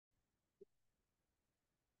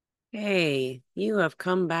Hey, you have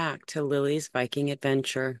come back to Lily's Viking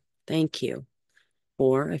Adventure. Thank you.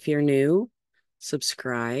 Or if you're new,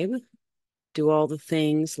 subscribe, do all the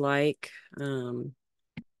things like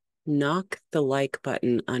knock the like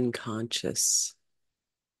button unconscious.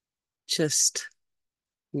 Just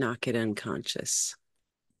knock it unconscious.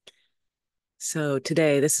 So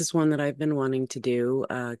today, this is one that I've been wanting to do,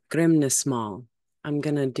 Grímnismál. I'm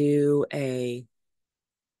going to do a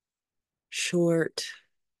short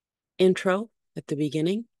intro at the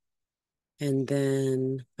beginning, and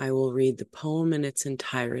then I will read the poem in its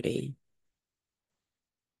entirety.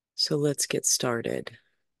 So let's get started.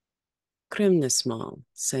 Grímnismál,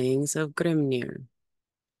 Sayings of Grímnir.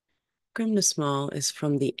 Grímnismál is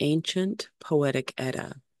from the ancient poetic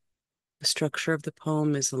Edda. The structure of the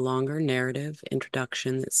poem is a longer narrative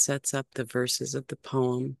introduction that sets up the verses of the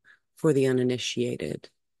poem for the uninitiated.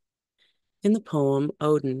 In the poem,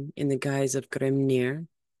 Odin, in the guise of Grímnir,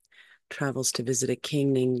 travels to visit a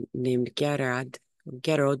king named Gerod,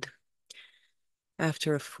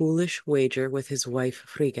 after a foolish wager with his wife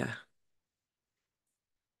Frigga.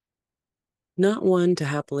 Not one to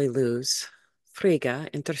happily lose, Frigga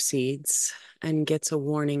intercedes and gets a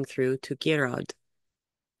warning through to Gerod.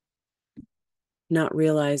 Not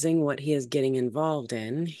realizing what he is getting involved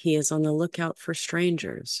in, he is on the lookout for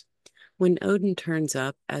strangers. When Odin turns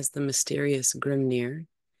up as the mysterious Grímnir,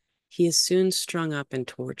 he is soon strung up and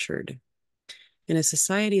tortured. In a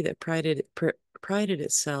society that prided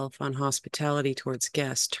itself on hospitality towards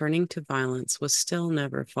guests, turning to violence was still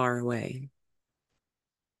never far away.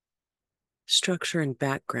 Structure and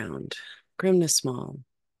background. Grímnismál.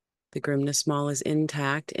 The Grímnismál is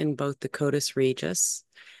intact in both the Codex Regius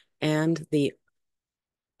and the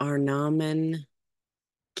Arnamengian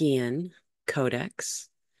Codex,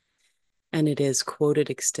 and it is quoted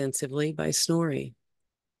extensively by Snorri.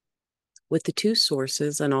 With the two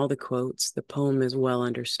sources and all the quotes, the poem is well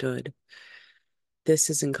understood. This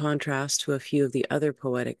is in contrast to a few of the other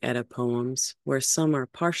poetic Edda poems, where some are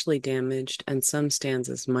partially damaged and some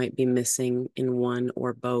stanzas might be missing in one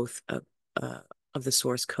or both of the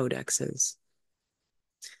source codexes.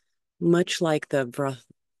 Much like the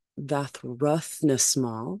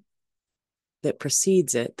Vafthrûthnismál that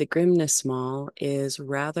precedes it, the Grímnismál is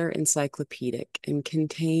rather encyclopedic and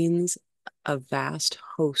contains a vast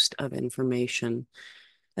host of information.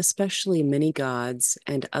 Especially many gods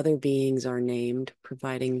and other beings are named,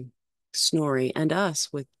 providing Snorri and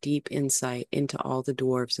us with deep insight into all the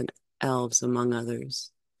dwarves and elves, among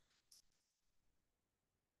others.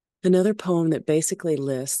 Another poem that basically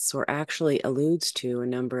lists or actually alludes to a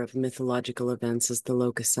number of mythological events is the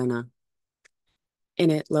Lokasenna. In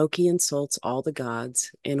it, Loki insults all the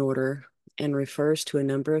gods in order and refers to a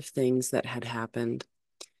number of things that had happened.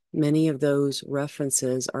 Many of those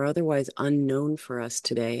references are otherwise unknown for us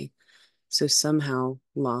today, so somehow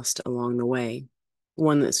lost along the way.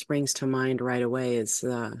 One that springs to mind right away is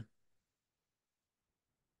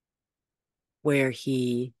where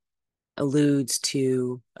he alludes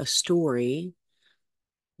to a story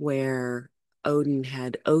where Odin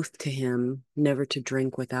had oathed to him never to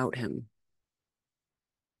drink without him.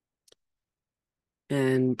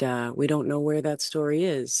 And we don't know where that story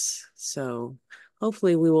is. So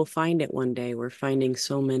hopefully we will find it one day. We're finding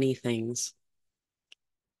so many things.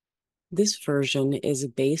 This version is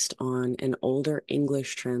based on an older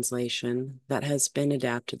English translation that has been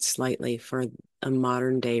adapted slightly for a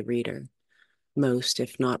modern day reader. Most,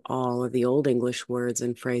 if not all, of the Old English words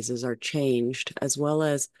and phrases are changed, as well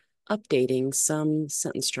as updating some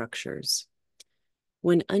sentence structures.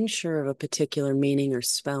 When unsure of a particular meaning or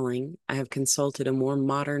spelling, I have consulted a more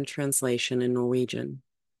modern translation in Norwegian.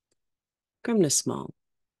 Grímnismál.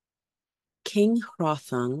 King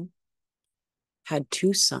Hrothung had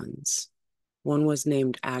two sons. One was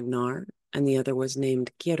named Agnar, and the other was named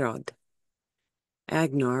Geirrod.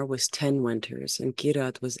 Agnar was 10 winters, and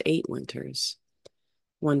Geirrod was 8 winters.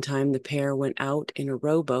 One time the pair went out in a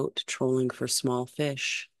rowboat trolling for small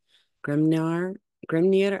fish. Grímnir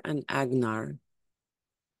and Agnar.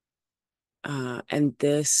 And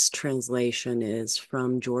this translation is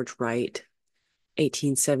from George Wright,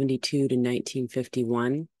 1872 to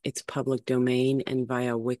 1951. It's public domain and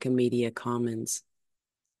via Wikimedia Commons.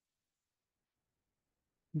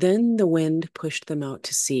 Then the wind pushed them out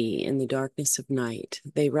to sea in the darkness of night.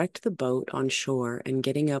 They wrecked the boat on shore, and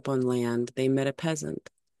getting up on land, they met a peasant.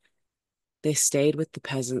 They stayed with the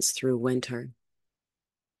peasants through winter.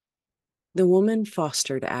 The woman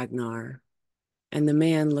fostered Agnar, and the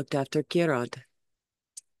man looked after Geirrod.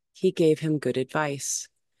 He gave him good advice.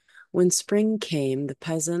 When spring came, the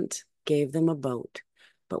peasant gave them a boat,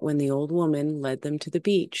 but when the old woman led them to the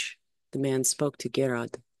beach, the man spoke to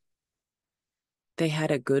Geirrod. They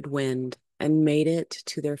had a good wind and made it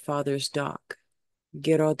to their father's dock.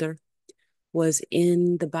 Gerodr was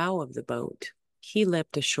in the bow of the boat. He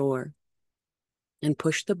leapt ashore and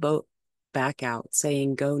pushed the boat back out,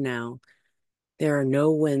 saying, "Go now. There are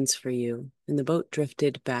no winds for you." And the boat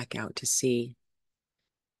drifted back out to sea.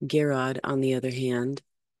 Geirrod, on the other hand,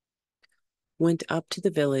 went up to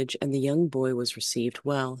the village, and the young boy was received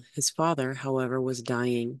well. His father, however, was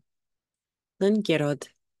dying. Then Geirrod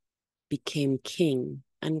became king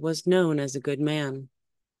and was known as a good man.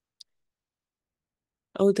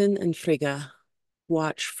 Odin and Frigga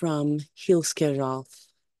watched from Hilskeralf.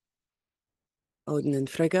 Odin and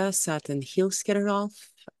Frigga sat in Hilskeralf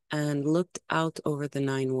and looked out over the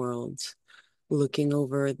nine worlds. Looking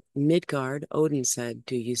over Midgard, Odin said,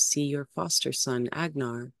 "Do you see your foster son,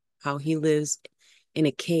 Agnar, how he lives in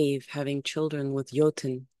a cave having children with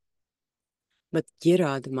Jotun? But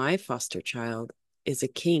Geirrod, my foster child, is a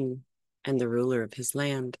king and the ruler of his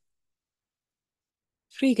land."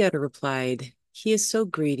 Frigga replied, "He is so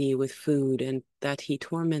greedy with food and that he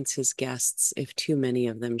torments his guests if too many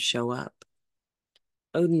of them show up."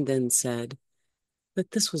 Odin then said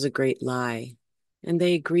that this was a great lie, and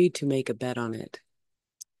they agreed to make a bet on it.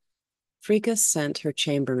 Frigga sent her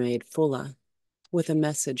chambermaid Fulla with a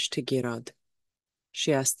message to Geirrod.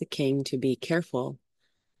 She asked the king to be careful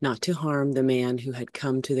not to harm the man who had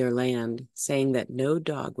come to their land, saying that no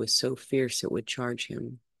dog was so fierce it would charge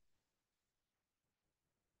him.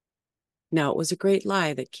 Now it was a great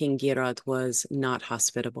lie that King Geirrod was not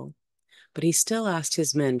hospitable, but he still asked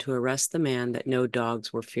his men to arrest the man that no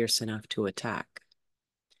dogs were fierce enough to attack.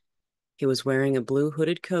 He was wearing a blue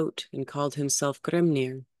hooded coat and called himself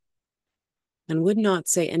Grímnir, and would not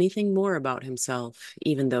say anything more about himself,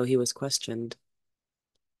 even though he was questioned.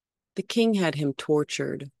 The king had him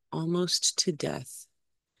tortured almost to death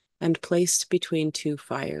and placed between two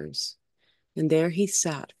fires, and there he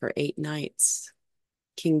sat for 8 nights.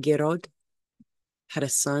 King Geirrod had a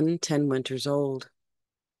son 10 winters old.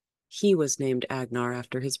 He was named Agnar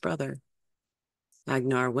after his brother.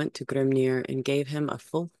 Agnar went to Grímnir and gave him a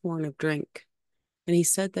full horn of drink, and he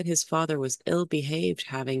said that his father was ill-behaved,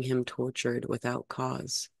 having him tortured without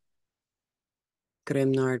cause.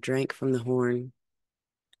 Grímnir drank from the horn,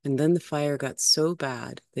 and then the fire got so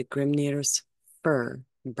bad that Grímnir's fur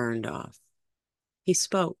burned off. He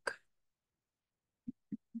spoke.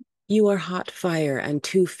 "You are hot fire and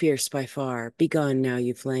too fierce by far. Begone now,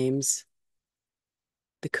 you flames.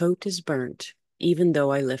 The coat is burnt, even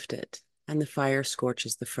though I lift it, and the fire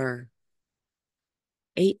scorches the fur.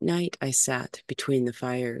 8 nights I sat between the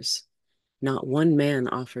fires. Not one man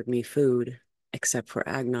offered me food, except for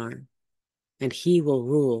Agnar, and he will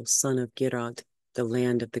rule, son of Geirrod, the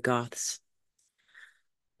land of the Goths.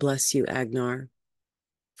 Bless you, Agnar,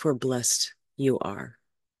 for blessed you are.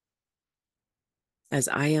 As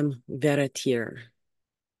I am Veretyr,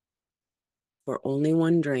 for only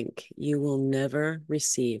one drink, you will never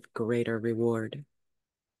receive greater reward.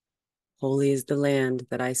 Holy is the land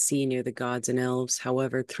that I see near the gods and elves.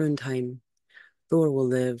 However, Thrundheim, Thor will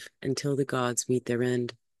live until the gods meet their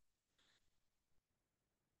end.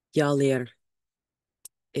 Yalir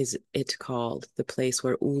is it called, the place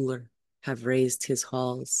where Ullr have raised his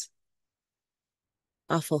halls.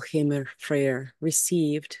 Afalhimir Freyr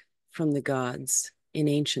received from the gods in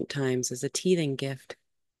ancient times as a teething gift.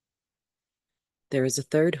 There is a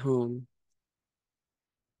third home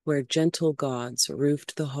where gentle gods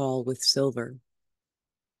roofed the hall with silver.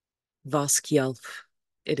 Vaskjalf,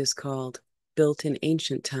 it is called, built in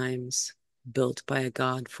ancient times, built by a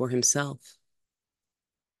god for himself.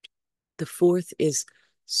 The fourth is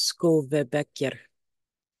Skovebekir,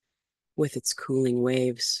 with its cooling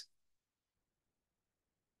waves.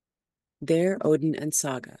 There Odin and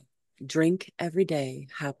Saga drink every day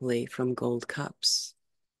happily from gold cups.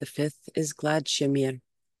 The fifth is Gladshimir.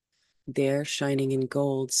 There, shining in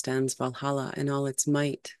gold, stands Valhalla in all its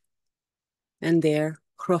might. And there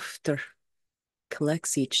Hrofr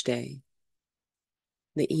collects each day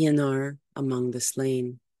the Eonar among the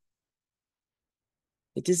slain.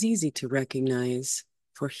 It is easy to recognize,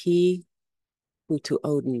 for he who to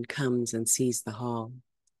Odin comes and sees the hall.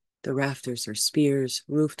 The rafters are spears,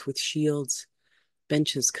 roofed with shields,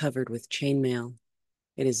 benches covered with chainmail.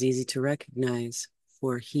 It is easy to recognize,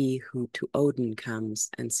 for he who to Odin comes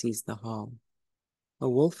and sees the hall. A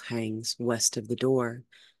wolf hangs west of the door,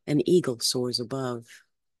 an eagle soars above.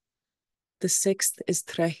 The sixth is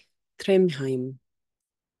Thrymheim,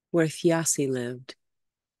 where Thiassi lived.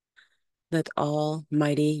 That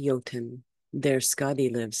almighty Jotun, there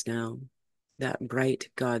Skadi lives now, that bright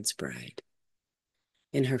God's bride,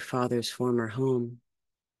 in her father's former home.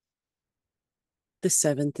 The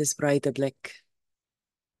seventh is Breidablik,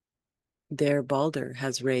 There Balder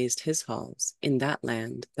has raised his halls in that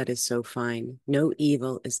land that is so fine, no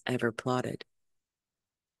evil is ever plotted.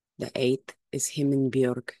 The eighth is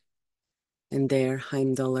Himinbjörg, and there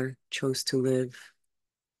Heimdallr chose to live.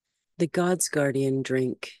 The god's guardian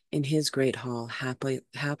drink in his great hall happily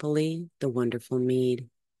the wonderful mead.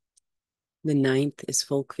 The ninth is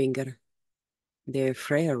Folkvingr, there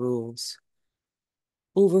Freya rules.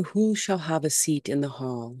 Over who shall have a seat in the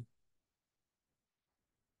hall?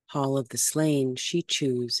 Hall of the slain she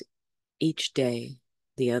choose each day,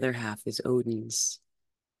 the other half is Odin's.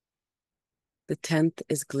 The 10th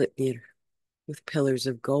is Glitnir, with pillars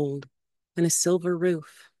of gold and a silver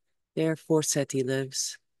roof. There Forseti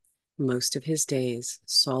lives, most of his days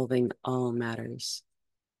solving all matters.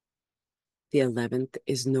 The 11th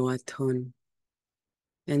is Noatun,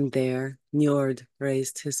 and there Njord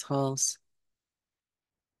raised his halls.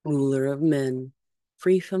 Ruler of men,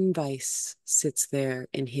 free from vice, sits there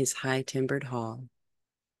in his high-timbered hall,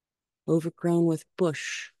 overgrown with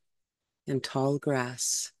bush and tall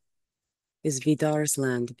grass, is Vidar's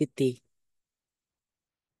land Viti.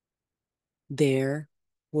 There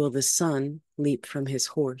will the son leap from his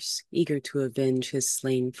horse, eager to avenge his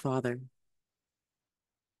slain father.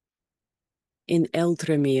 In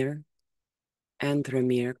Eldrimir,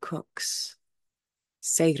 Andrimir cooks,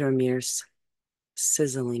 Segramir's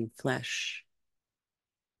sizzling flesh,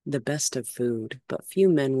 the best of food, but few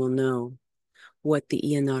men will know what the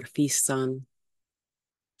Ianar feasts on.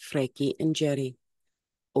 Freki and Jerry,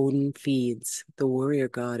 Odin feeds, the warrior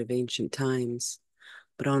god of ancient times,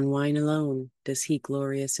 but on wine alone does he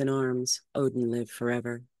glorious in arms, Odin live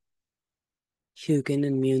forever. Hugin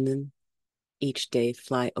and Munin each day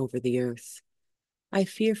fly over the earth. I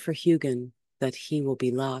fear for Hugin that he will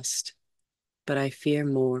be lost, but I fear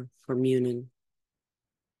more for Munin.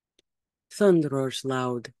 Thund roars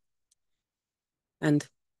loud, and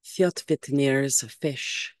Thjotvitnir's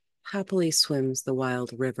fish happily swims the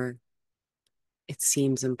wild river. It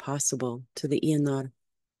seems impossible to the Ianar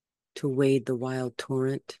to wade the wild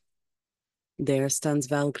torrent. There stands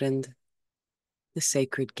Valgrind, the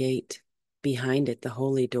sacred gate, behind it the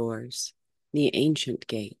holy doors, the ancient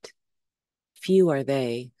gate. Few are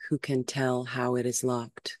they who can tell how it is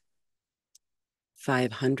locked.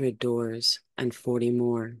 500 doors and 40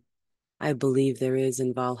 more, I believe there is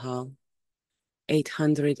in Valhall.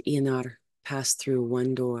 800 Ianar pass through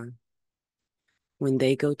one door. When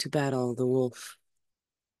they go to battle, the wolf.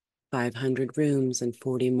 500 rooms and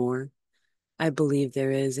 40 more, I believe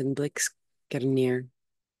there is in Blixgernir.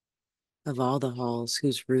 Of all the halls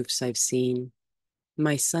whose roofs I've seen,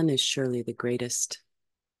 my son is surely the greatest.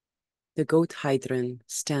 The goat Heidrun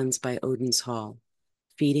stands by Odin's hall,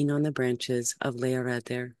 feeding on the branches of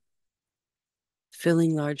Leoradir,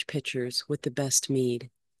 filling large pitchers with the best mead,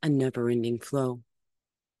 a never-ending flow.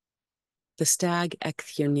 The stag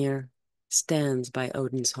Ekthjernir stands by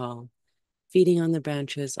Odin's hall, feeding on the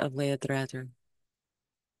branches of Leodradir.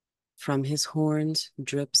 From his horns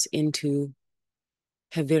drips into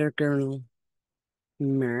Havirgirlmer,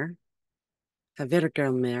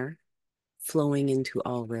 Havirgirlmer, flowing into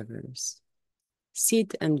all rivers.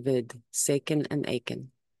 Sid and Vid, Seken and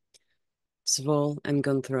Aiken, Svol and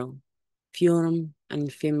Gunthro, Fjorum and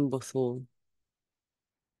Fimbothul,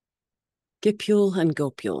 Gipul and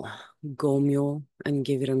Gopul, Gomul and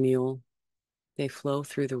Givirmul, they flow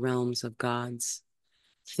through the realms of gods.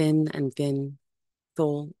 Thin and Vin,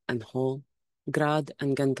 Thol and Hol, Grad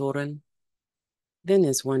and Gantoren. Vin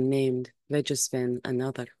is one named, Vegesven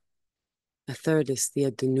another. A third is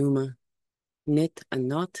Theodonuma, Nit and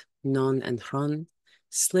Not, Non and Hron,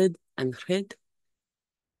 Slid and Hrid,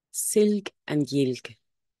 Silg and Yilg,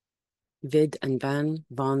 Vid and Van,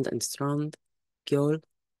 Vond and Strand, Gjol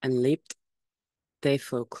and Lipt. They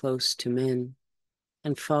flow close to men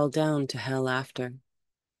and fall down to hell after.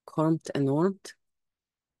 Kormt and Ormt,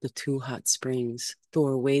 the two hot springs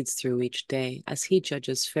Thor wades through each day as he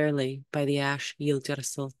judges fairly by the ash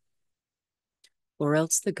Yggdrasil. Or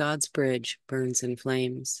else the god's bridge burns in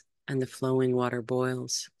flames and the flowing water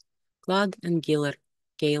boils. Glad and Galer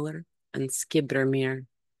and Skibbermere,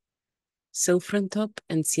 Silfrantop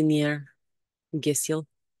and Sinir, Gisil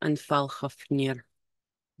and Falhofnir,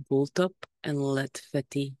 Bultop and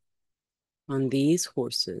Letveti. On these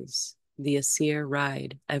horses the Asir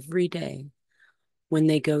ride every day when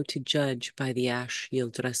they go to judge by the ash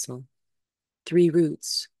Yggdrasil. 3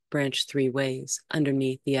 roots branch 3 ways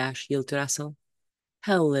underneath the ash Yggdrasil.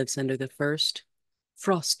 Hell lives under the first,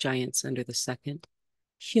 frost giants under the second,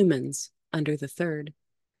 humans under the third.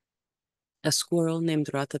 A squirrel named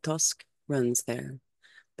Ratatosk runs there,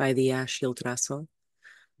 by the ash Yggdrasil,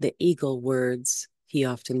 the eagle words he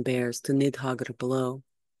often bears to Nidhogr below.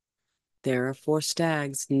 There are 4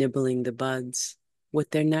 stags nibbling the buds,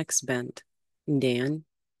 with their necks bent, Dan,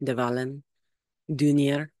 Devalen,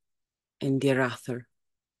 Dunir, and Dirather.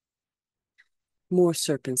 More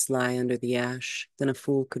serpents lie under the ash than a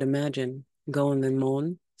fool could imagine. Goen and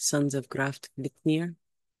Mon, sons of Grímnir,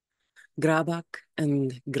 Grabak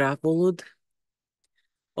and Gravolud,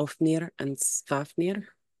 Ofnir and Svafnir,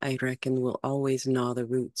 I reckon will always gnaw the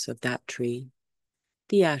roots of that tree.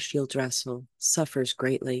 The ash Yggdrasil suffers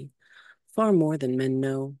greatly, far more than men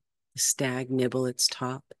know. The stag nibble its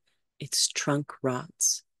top, its trunk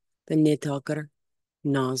rots. The Nidogr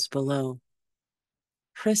gnaws below.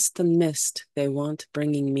 Hrist and mist they want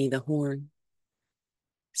bringing me the horn.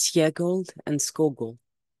 Sjegold and Skogul,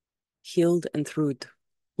 Hild and Thrud,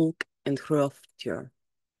 Hulk and Hroftjör,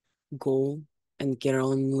 Gol and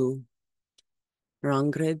Geronlu,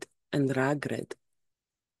 Rangrid and Ragrid,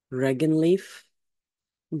 Regenleaf,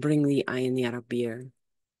 bring the Einjar beer.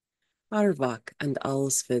 Arvak and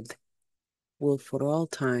Alsvid will for all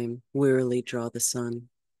time wearily draw the sun.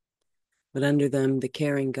 But under them the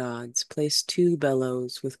caring gods place 2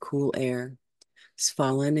 bellows with cool air.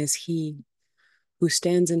 Svalin is he who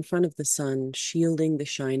stands in front of the sun, shielding the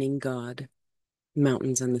shining god.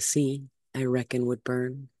 Mountains and the sea, I reckon, would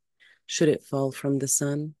burn, should it fall from the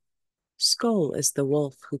sun. Skoll is the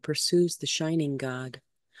wolf who pursues the shining god.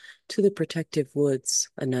 To the protective woods,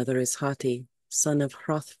 another is Hati, son of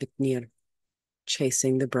Hrothviknir,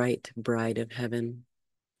 chasing the bright bride of heaven.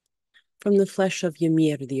 From the flesh of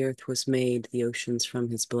Ymir the earth was made, the oceans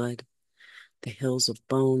from his blood, the hills of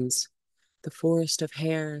bones, the forest of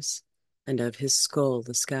hairs, and of his skull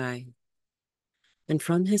the sky. And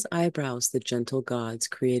from his eyebrows the gentle gods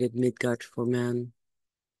created Midgard for man.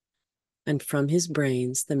 And from his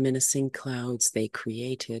brains the menacing clouds they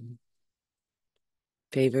created.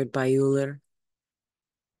 Favored by Uller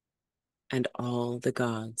and all the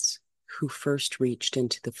gods who first reached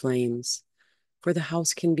into the flames, for the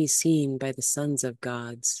house can be seen by the sons of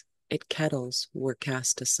gods. Its kettles were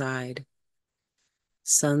cast aside.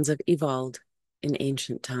 Sons of Ivald in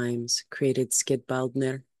ancient times created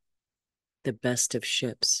Skidbaldnir, the best of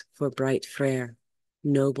ships, for bright Freyr,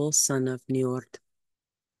 noble son of Njord.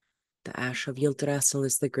 The ash of Yggdrasil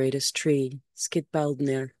is the greatest tree,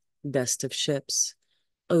 Skidbaldnir, best of ships,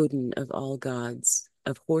 Odin of all gods,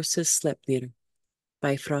 of horses Sleipnir,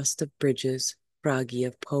 Bifrost of bridges, Bragi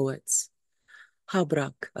of poets,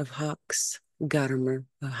 Habrak of hawks, Garmr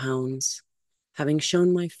of hounds. Having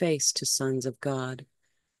shown my face to sons of God,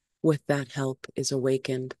 with that help is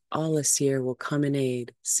awakened, all Aesir will come in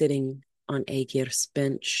aid, sitting on Aegir's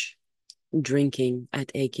bench, drinking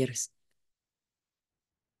at Aegir's.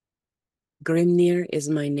 Grímnir is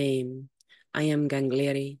my name. I am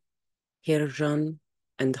Gangleri, Hirjan,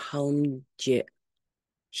 and Hjalmberi,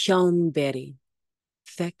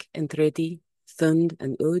 Thek and Tridi, Thund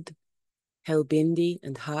and Ud, Helbindi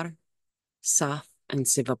and Har, Sath and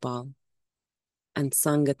Sivabal, and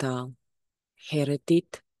Sangatal,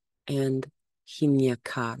 Heretit, and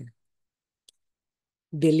Hinyakar.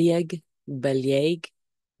 Biljeg, Beljeg,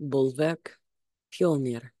 Bulverk,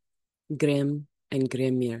 Fjolnir, Grim and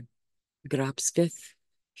Grimir, Grapsvith,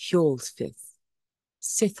 Hjolsvith,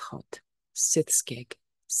 Sithhot, Sithskeg,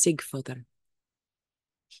 Sigfather,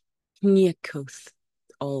 Hniekoth,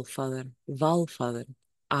 Allfather, Valfather,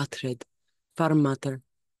 Atred, Farmater.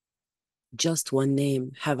 Just one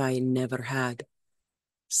name have I never had.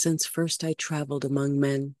 Since first I traveled among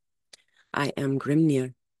men, I am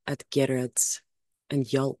Grímnir at Gered's, and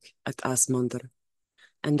Yalk at Asmundr,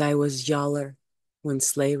 and I was Yaller when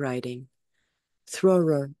sleigh riding,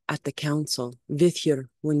 Throrer at the council, Vithjur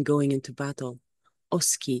when going into battle,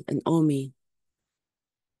 Oski and Omi,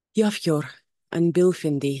 Jafjor and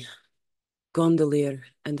Bilfindi, Gondolier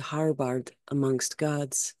and Harbard amongst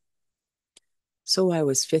gods. So I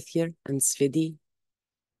was Fithjir and Svidi,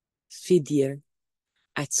 Fidir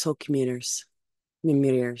at Sokmirs,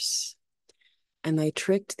 Mimirs, and I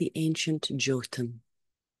tricked the ancient Jotun,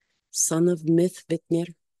 son of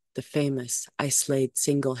Mythvitnir, the famous, I slayed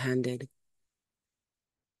single-handed.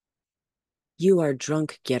 You are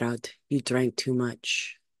drunk, Gerard, you drank too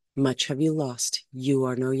much. Much have you lost, you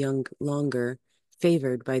are no longer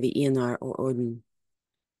favored by the Einar or Odin.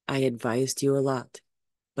 I advised you a lot,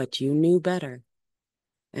 but you knew better.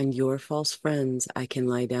 And your false friends I can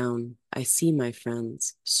lie down. I see my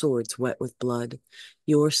friends, swords wet with blood,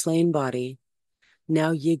 your slain body.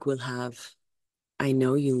 Now Yig will have. I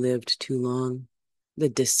know you lived too long. The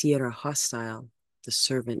Disir are hostile. The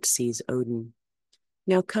servant sees Odin.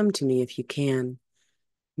 Now come to me if you can.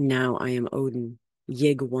 Now I am Odin.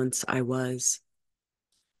 Yig once I was.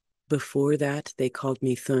 Before that they called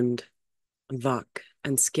me Thund, Vak,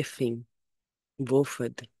 and Skiffing,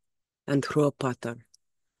 Vofud, and Hropatar,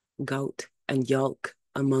 Gaut and Yalk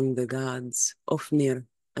among the gods, Ofnir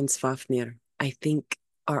and Svafnir, I think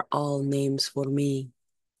are all names for me.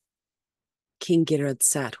 King Girad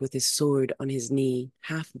sat with his sword on his knee,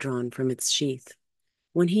 half drawn from its sheath.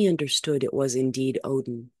 When he understood it was indeed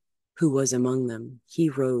Odin who was among them, he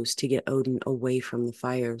rose to get Odin away from the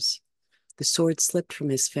fires. The sword slipped from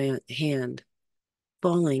his hand.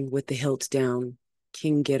 Falling with the hilt down,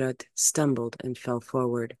 King Girad stumbled and fell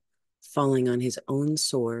forward. Falling on his own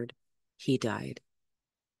sword, he died.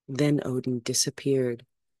 Then Odin disappeared,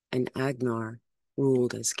 and Agnar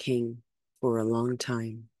ruled as king for a long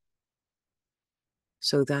time.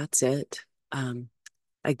 So that's it.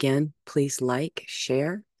 Again, please like,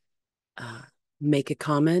 share, uh, make a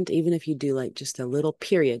comment, even if you do like just a little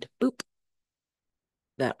period, boop.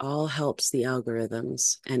 That all helps the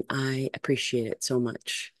algorithms, and I appreciate it so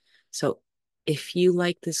much. So if you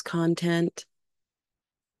like this content,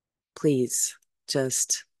 please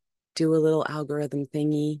just do a little algorithm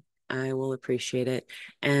thingy. I will appreciate it.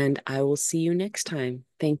 And I will see you next time.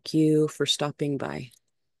 Thank you for stopping by.